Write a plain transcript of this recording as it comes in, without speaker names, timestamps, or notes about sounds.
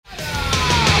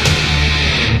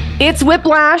It's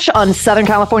Whiplash on Southern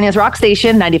California's rock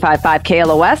station, 95.5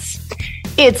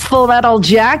 KLOS. It's Full Metal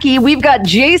Jackie. We've got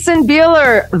Jason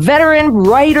Bieler, veteran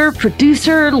writer,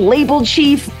 producer, label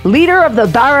chief, leader of the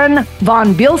Baron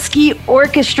von Bielski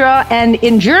Orchestra, and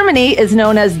in Germany is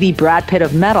known as the Brad Pitt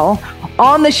of metal,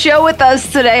 on the show with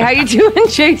us today. How you doing,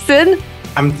 Jason?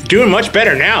 I'm doing much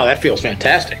better now. That feels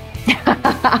fantastic.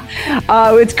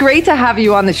 It's great to have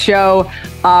you on the show.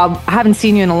 I haven't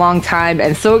seen you in a long time,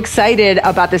 and so excited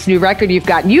about this new record you've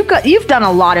got. You've done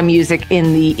a lot of music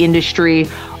in the industry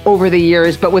over the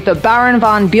years, but with the Baron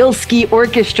von Bielski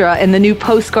Orchestra and the new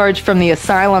Postcards from the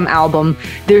Asylum album,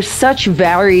 there's such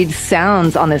varied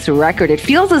sounds on this record. It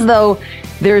feels as though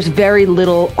there's very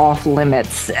little off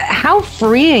limits. How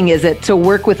freeing is it to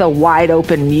work with a wide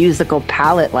open musical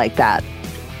palette like that?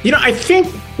 You know, I think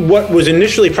what was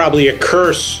initially probably a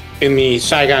curse in the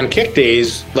Saigon Kick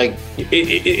days, like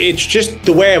it's just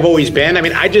the way I've always been. I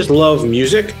mean, I just love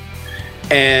music.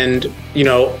 And, you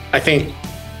know, I think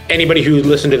anybody who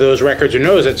listened to those records or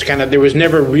knows it's kind of, there was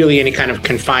never really any kind of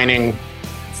confining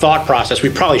thought process. We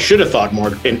probably should have thought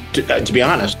more, to be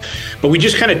honest, but we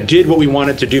just kind of did what we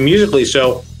wanted to do musically.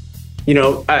 So, you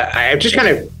know, I've just kind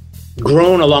of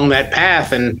grown along that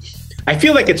path, and I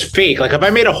feel like it's fake. Like if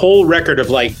I made a whole record of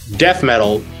like death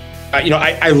metal, you know,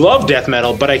 I love death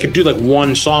metal, but I could do like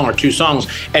one song or two songs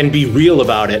and be real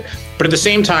about it. But at the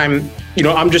same time, you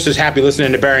know, I'm just as happy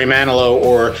listening to Barry Manilow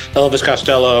or Elvis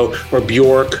Costello or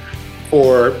Bjork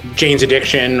or Jane's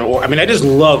Addiction, or, I mean, I just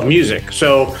love music.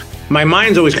 So my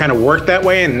mind's always kind of worked that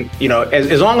way. And, you know,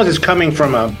 as long as it's coming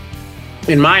from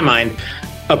in my mind,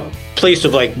 a place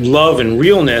of like love and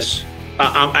realness,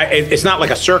 it's not like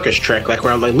a circus trick, like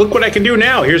where I'm like, look what I can do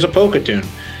now. Here's a polka tune.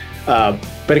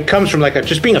 But it comes from like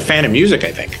just being a fan of music,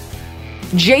 I think.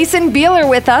 Jason Bieler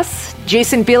with us.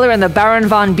 Jason Bieler and the Baron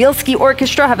von Bielski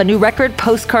Orchestra have a new record,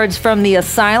 Postcards from the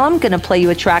Asylum. Gonna play you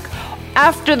a track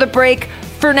after the break.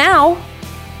 For now,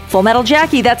 Full Metal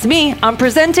Jackie, that's me. I'm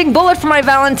presenting Bullet for My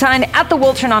Valentine at the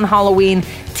Wiltern on Halloween.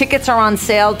 Tickets are on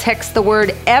sale. Text the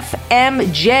word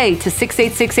FMJ to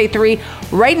 68683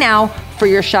 right now for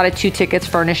your shot at 2 tickets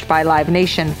furnished by Live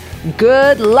Nation.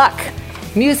 Good luck.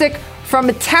 Music from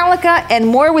Metallica and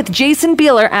more with Jason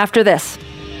Bieler after this.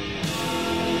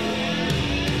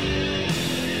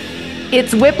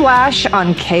 It's Whiplash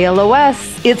on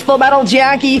KLOS. It's Full Metal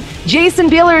Jackie. Jason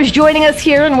Bieler is joining us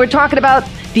here, and we're talking about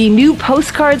the new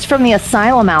Postcards from the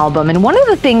Asylum album. And one of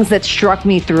the things that struck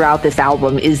me throughout this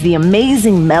album is the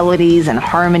amazing melodies and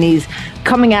harmonies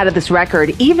coming out of this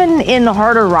record. Even in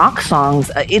harder rock songs,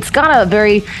 it's got a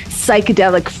very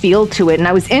psychedelic feel to it. And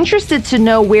I was interested to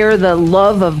know where the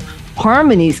love of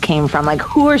harmonies came from. Like,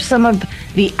 who are some of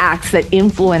the acts that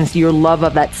influenced your love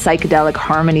of that psychedelic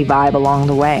harmony vibe along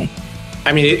the way?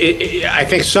 I mean, I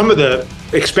think some of the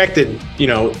expected, you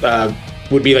know,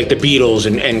 would be like the Beatles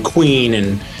and Queen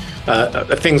and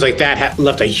things like that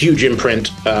left a huge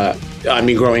imprint on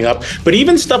me growing up. But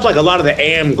even stuff like a lot of the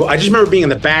AM, I just remember being in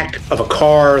the back of a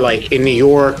car, like in New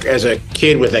York as a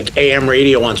kid with like AM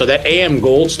radio on. So that AM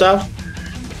Gold stuff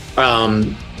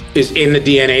is in the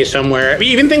DNA somewhere. I mean,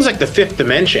 even things like The Fifth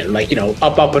Dimension, like, you know,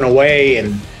 Up, Up and Away,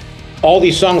 and all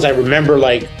these songs I remember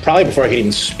like probably before I could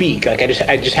even speak. Like I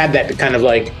just had that kind of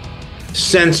like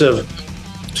sense of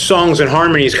songs and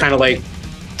harmonies, kind of like,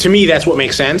 to me, that's what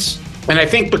makes sense. And I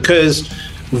think because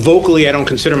vocally I don't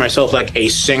consider myself like a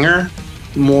singer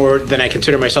more than I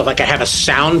consider myself like I have a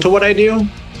sound to what I do.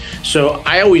 So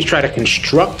I always try to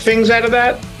construct things out of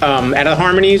that, out of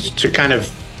harmonies, to kind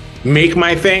of make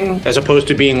my thing, as opposed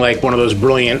to being like one of those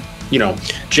brilliant, you know,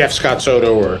 Jeff Scott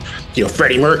Soto or, you know,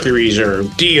 Freddie Mercury's or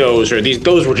Dio's, or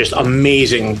those were just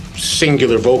amazing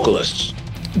singular vocalists.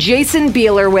 Jason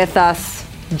Bieler with us.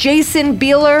 Jason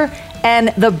Bieler and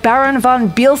the Baron von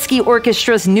Bielski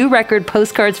Orchestra's new record,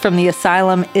 Postcards from the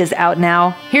Asylum, is out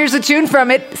now. Here's a tune from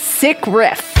it, Sick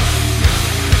Riff.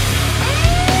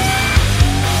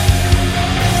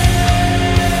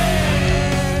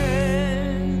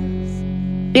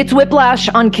 It's Whiplash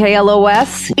on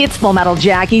KLOS. It's Full Metal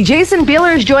Jackie. Jason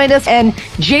Bieler has joined us, and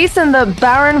Jason, the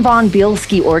Baron von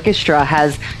Bielski Orchestra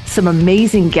has some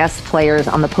amazing guest players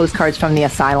on the Postcards from the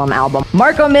Asylum album.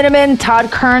 Marco Miniman,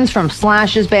 Todd Kearns from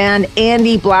Slash's band,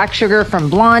 Andy Blacksugar from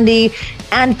Blondie,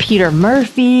 and Peter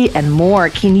Murphy, and more.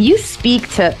 Can you speak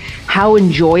to how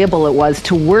enjoyable it was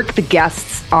to work the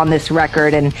guests on this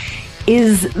record? And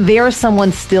is there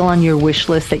someone still on your wish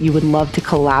list that you would love to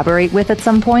collaborate with at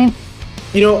some point?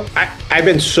 I've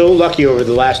been so lucky over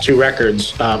the last two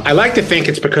records. I like to think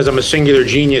it's because I'm a singular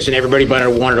genius and everybody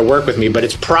wanted to work with me, but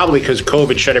it's probably because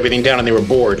COVID shut everything down and they were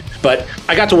bored. But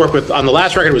I got to work with, on the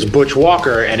last record, it was Butch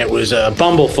Walker, and it was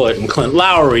Bumblefoot and Clint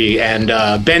Lowry and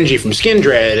Benji from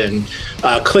Skindred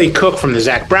and Clay Cook from the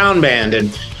Zac Brown Band.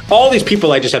 And all these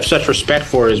people I just have such respect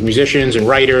for as musicians and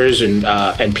writers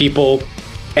and people.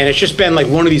 And it's just been like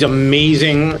one of these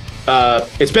amazing,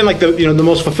 it's been like the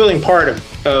most fulfilling part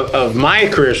of my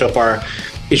career so far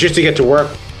is just to get to work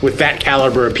with that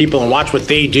caliber of people and watch what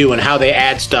they do and how they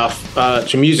add stuff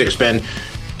to music. It's been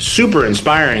super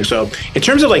inspiring. So in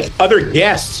terms of like other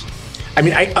guests, I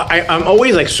mean, I'm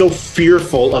always like so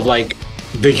fearful of like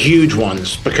the huge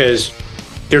ones because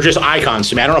they're just icons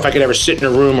to me. I don't know if I could ever sit in a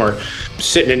room or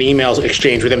sit in an email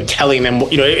exchange with them, telling them,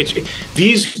 it's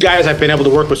these guys I've been able to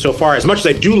work with so far. As much as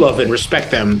I do love and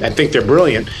respect them and think they're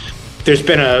brilliant, there's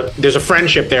a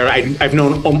friendship there. I've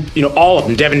known all of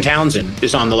them. Devin Townsend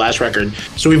is on the last record,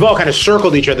 so we've all kind of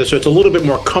circled each other. So it's a little bit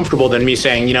more comfortable than me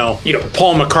saying,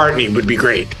 Paul McCartney would be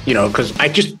great, because I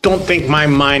just don't think my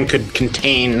mind could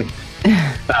contain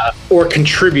or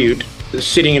contribute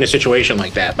sitting in a situation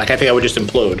like that. Like I think I would just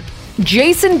implode.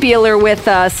 Jason Bieler with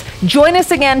us. Join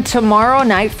us again tomorrow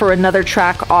night for another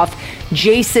track off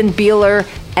Jason Bieler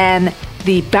and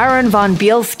the Baron von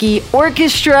Bielski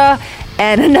Orchestra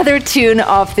and another tune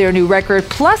off their new record.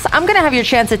 Plus, I'm going to have your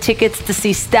chance at tickets to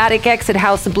see Static X at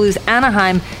House of Blues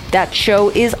Anaheim. That show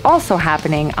is also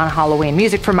happening on Halloween.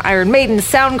 Music from Iron Maiden,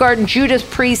 Soundgarden, Judas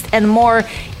Priest, and more.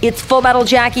 It's Full Metal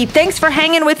Jackie. Thanks for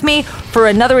hanging with me for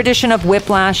another edition of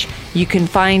Whiplash. You can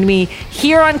find me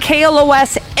here on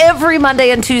KLOS every Monday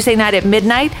and Tuesday night at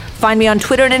midnight. Find me on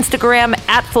Twitter and Instagram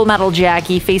at Full Metal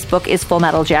Jackie. Facebook is Full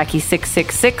Metal Jackie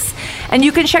 666. And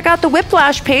you can check out the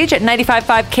Whiplash page at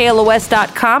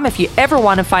 955KLOS.com if you ever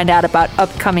want to find out about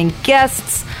upcoming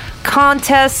guests,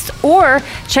 contests, or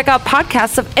check out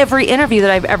podcasts of every interview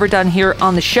that I've ever done here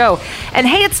on the show. And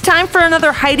hey, it's time for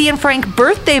another Heidi and Frank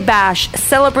birthday bash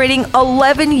celebrating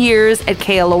 11 years at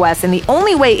KLOS. And the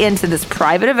only way into this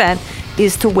private event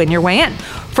is to win your way in.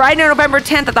 Friday, November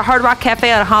 10th at the Hard Rock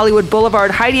Cafe on Hollywood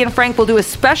Boulevard, Heidi and Frank will do a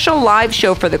special live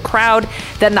show for the crowd.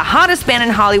 Then the hottest band in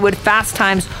Hollywood, Fast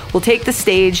Times, will take the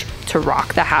stage to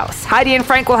rock the house. Heidi and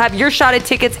Frank will have your shot at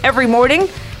tickets every morning.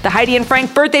 The Heidi and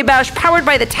Frank Birthday Bash, powered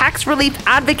by the Tax Relief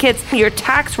Advocates, your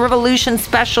tax revolution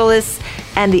specialists,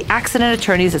 and the accident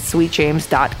attorneys at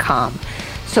sweetjames.com.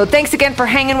 So thanks again for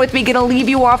hanging with me. Gonna leave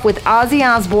you off with Ozzy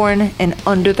Osbourne and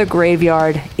Under the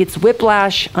Graveyard. It's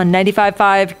Whiplash on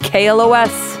 95.5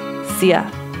 KLOS. See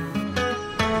ya.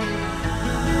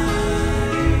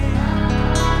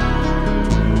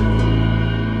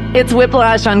 It's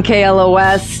Whiplash on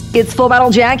KLOS. It's Full Metal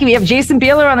Jackie. We have Jason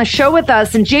Bieler on the show with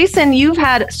us. And Jason, you've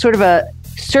had sort of a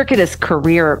circuitous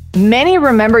career. Many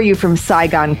remember you from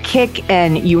Saigon Kick,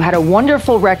 and you had a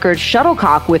wonderful record,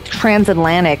 Shuttlecock, with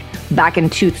Transatlantic back in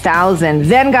 2000,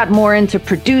 then got more into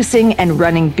producing and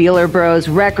running Bieler Bros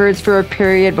records for a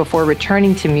period before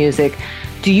returning to music.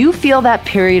 Do you feel that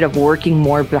period of working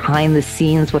more behind the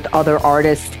scenes with other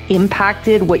artists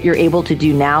impacted what you're able to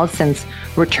do now since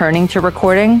returning to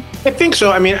recording? I think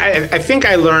so. I mean, I think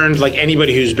I learned, like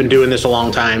anybody who's been doing this a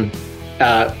long time,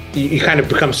 you kind of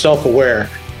become self-aware.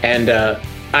 And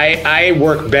I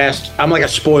work best. I'm like a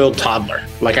spoiled toddler.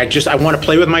 Like I want to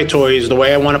play with my toys the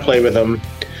way I want to play with them.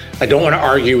 I don't want to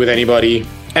argue with anybody.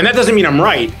 And that doesn't mean I'm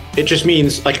right. It just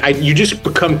means like you just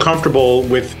become comfortable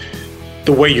with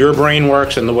the way your brain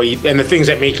works and the things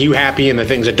that make you happy and the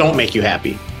things that don't make you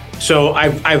happy. So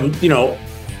I've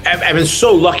been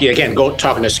so lucky, again,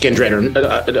 talking to Skindred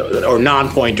or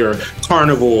Nonpoint or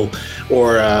Carnival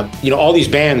or all these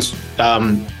bands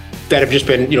that have just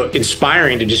been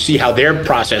inspiring to just see how their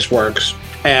process works.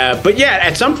 But yeah,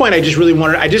 at some point I just really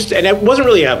wanted, and it wasn't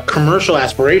really a commercial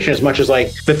aspiration as much as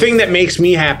like the thing that makes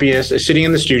me happiest is sitting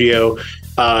in the studio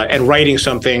and writing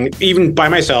something, even by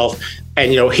myself, and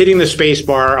hitting the space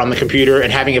bar on the computer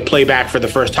and having it play back for the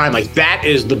first time. Like that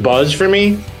is the buzz for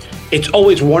me. It's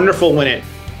always wonderful when it,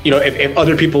 if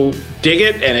other people dig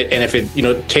it and if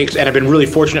it, takes, and I've been really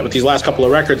fortunate with these last couple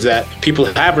of records that people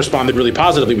have responded really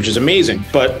positively, which is amazing.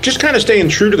 But just kind of staying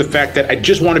true to the fact that I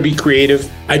just want to be creative.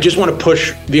 I just want to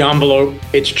push the envelope.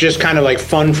 It's just kind of like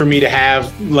fun for me to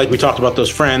have, like we talked about,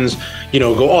 those friends,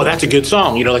 go, oh, that's a good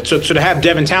song. So to have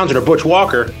Devin Townsend or Butch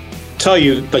Walker tell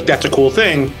you like that's a cool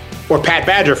thing, or Pat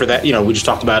Badger for that, we just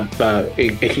talked about,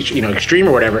 Extreme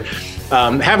or whatever.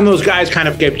 Having those guys kind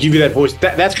of give you that voice,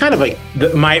 that's kind of like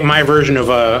my version of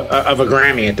a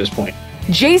Grammy at this point.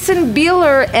 Jason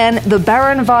Bieler and the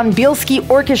Baron von Bielski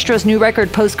Orchestra's new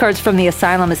record, Postcards from the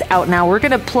Asylum, is out now. We're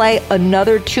going to play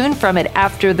another tune from it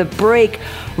after the break.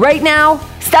 Right now,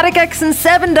 Static X and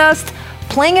Seven Dust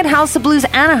playing at House of Blues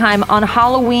Anaheim on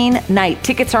Halloween night.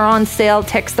 Tickets are on sale.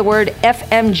 Text the word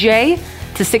FMJ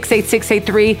to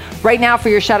 68683 right now for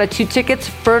your shot at 2 tickets,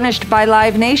 furnished by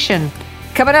Live Nation.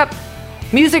 Coming up,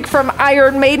 music from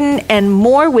Iron Maiden and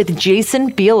more with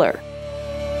Jason Bieler.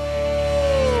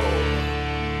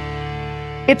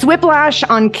 It's Whiplash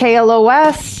on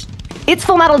KLOS. It's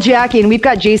Full Metal Jackie, and we've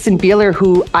got Jason Bieler,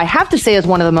 who I have to say is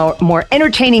one of the more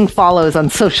entertaining follows on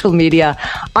social media.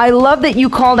 I love that you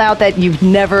called out that you've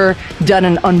never done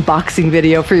an unboxing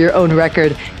video for your own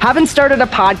record, haven't started a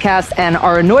podcast, and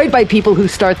are annoyed by people who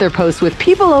start their posts with,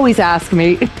 "People always ask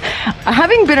me."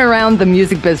 Having been around the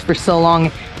music biz for so long,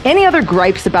 any other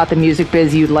gripes about the music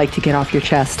biz you'd like to get off your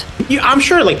chest? Yeah, I'm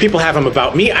sure people have them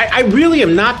about me. I really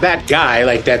am not that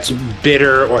guy that's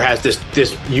bitter or has this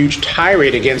huge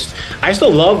tirade against. I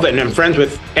still love and I'm friends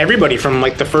with everybody from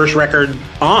the first record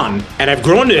on. And I've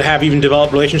grown to have even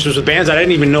developed relationships with bands that I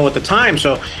didn't even know at the time.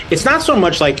 So it's not so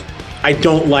much I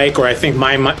don't like, or I think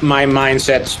my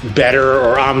mindset's better,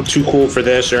 or I'm too cool for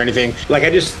this or anything.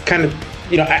 I just kind of,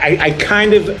 I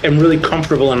kind of am really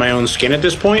comfortable in my own skin at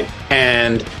this point.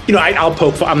 And, I'll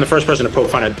poke fun. I'm the first person to poke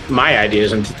fun at my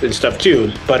ideas and stuff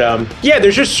too. But yeah,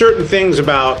 there's just certain things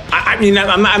about, I'm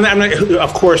not,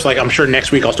 of course, I'm sure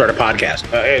next week I'll start a podcast,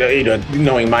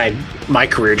 knowing my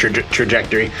career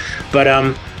trajectory. But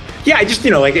yeah, I just,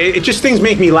 it just, things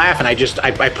make me laugh. And I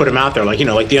put them out there, the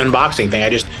unboxing thing.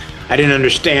 I didn't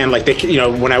understand,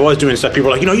 when I was doing stuff, people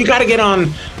were like, you got to get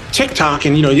on TikTok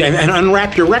and, and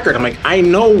unwrap your record. I'm like, I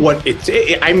know what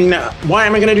why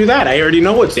am I going to do that? I already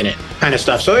know what's in it, kind of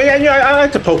stuff. So yeah, I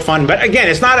like to poke fun, but again,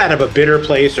 it's not out of a bitter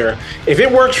place, or if it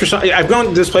works for I've gone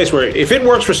to this place where if it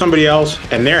works for somebody else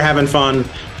and they're having fun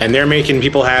and they're making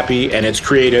people happy and it's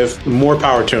creative, more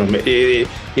power to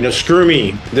them. Screw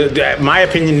me. My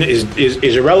opinion is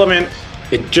irrelevant.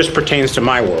 It just pertains to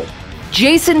my world.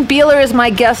 Jason Bieler is my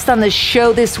guest on the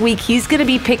show this week. He's going to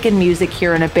be picking music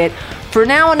here in a bit. For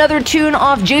now, another tune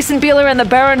off Jason Bieler and the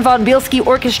Baron von Bielski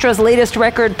Orchestra's latest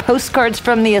record, Postcards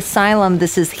from the Asylum.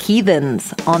 This is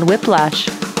Heathens on Whiplash.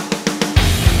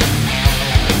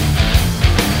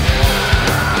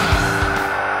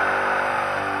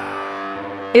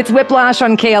 It's Whiplash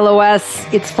on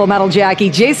KLOS. It's Full Metal Jackie.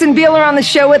 Jason Bieler on the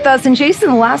show with us. And Jason,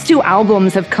 the last 2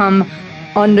 albums have come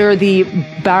under the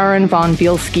Baron von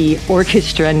Bielski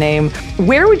Orchestra name.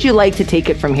 Where would you like to take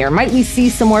it from here? Might we see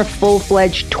some more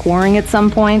full-fledged touring at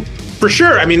some point? For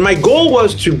sure. My goal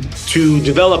was to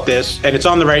develop this, and it's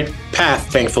on the right path,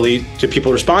 thankfully, to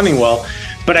people responding well.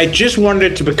 But I just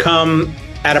wanted it to become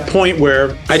at a point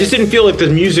where I just didn't feel like the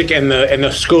music and the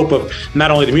scope of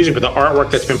not only the music, but the artwork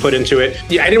that's been put into it.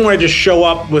 Yeah, I didn't want to just show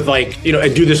up with and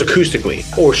do this acoustically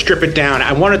or strip it down.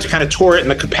 I wanted to kind of tour it in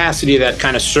the capacity that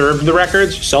kind of served the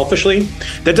records selfishly.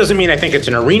 That doesn't mean I think it's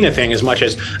an arena thing as much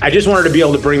as I just wanted to be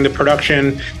able to bring the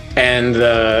production and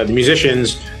the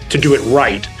musicians to do it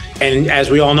right. And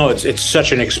as we all know, it's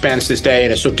such an expense this day,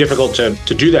 and it's so difficult to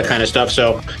do that kind of stuff.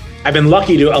 So I've been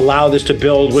lucky to allow this to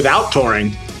build without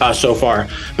touring so far,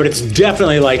 but it's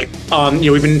definitely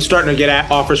we've been starting to get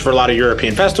offers for a lot of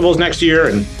European festivals next year,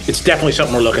 and it's definitely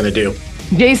something we're looking to do.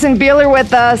 Jason Bieler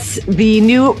with us, the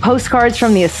new Postcards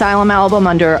from the Asylum album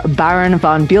under Baron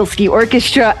von Bielski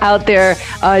Orchestra out there.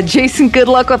 Jason, good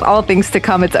luck with all things to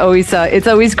come. It's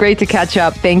always great to catch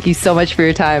up. Thank you so much for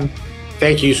your time.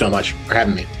 Thank you so much for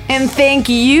having me. And thank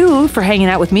you for hanging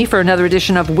out with me for another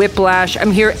edition of Whiplash.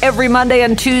 I'm here every Monday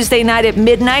and Tuesday night at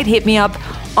midnight. Hit me up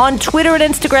on Twitter and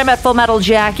Instagram at Full Metal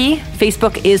Jackie.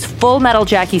 Facebook is Full Metal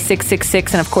Jackie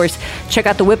 666. And of course, check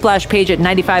out the Whiplash page at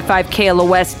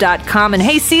 955KLOS.com. And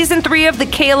hey, season 3 of the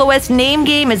KLOS Name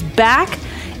Game is back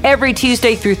every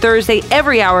Tuesday through Thursday,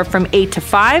 every hour from 8 to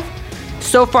 5.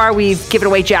 So far, we've given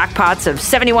away jackpots of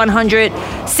 $7,100,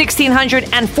 $1,600,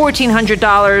 and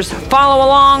 $1,400. Follow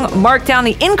along, mark down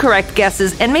the incorrect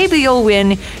guesses, and maybe you'll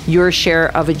win your share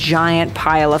of a giant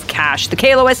pile of cash. The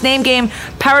KLOS Name Game,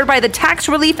 powered by the tax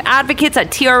relief advocates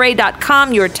at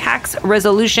TRA.com, your tax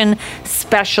resolution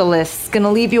specialists. Going to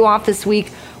leave you off this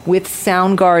week with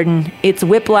Soundgarden. It's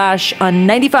Whiplash on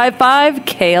 95.5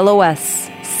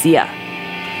 KLOS. See ya.